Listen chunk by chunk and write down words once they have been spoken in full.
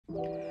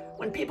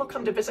When people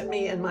come to visit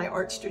me in my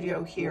art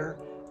studio here,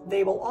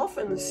 they will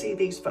often see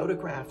these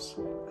photographs.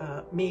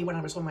 Me when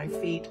I was on my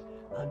feet,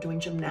 doing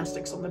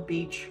gymnastics on the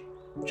beach,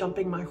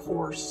 jumping my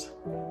horse,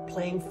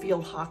 playing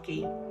field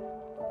hockey.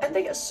 And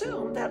they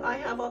assume that I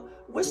have a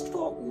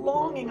wistful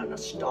longing, a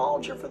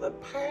nostalgia for the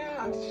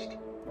past.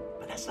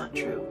 But that's not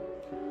true.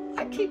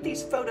 I keep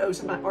these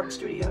photos in my art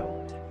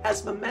studio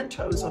as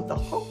mementos of the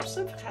hopes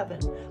of heaven.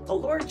 The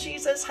Lord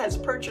Jesus has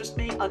purchased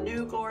me a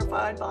new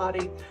glorified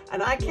body,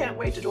 and I can't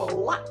wait to do a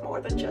lot more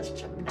than just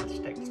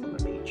gymnastics on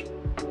the beach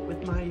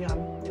with my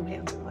new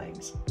hands and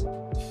legs.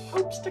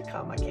 Hopes to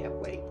come, I can't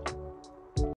wait.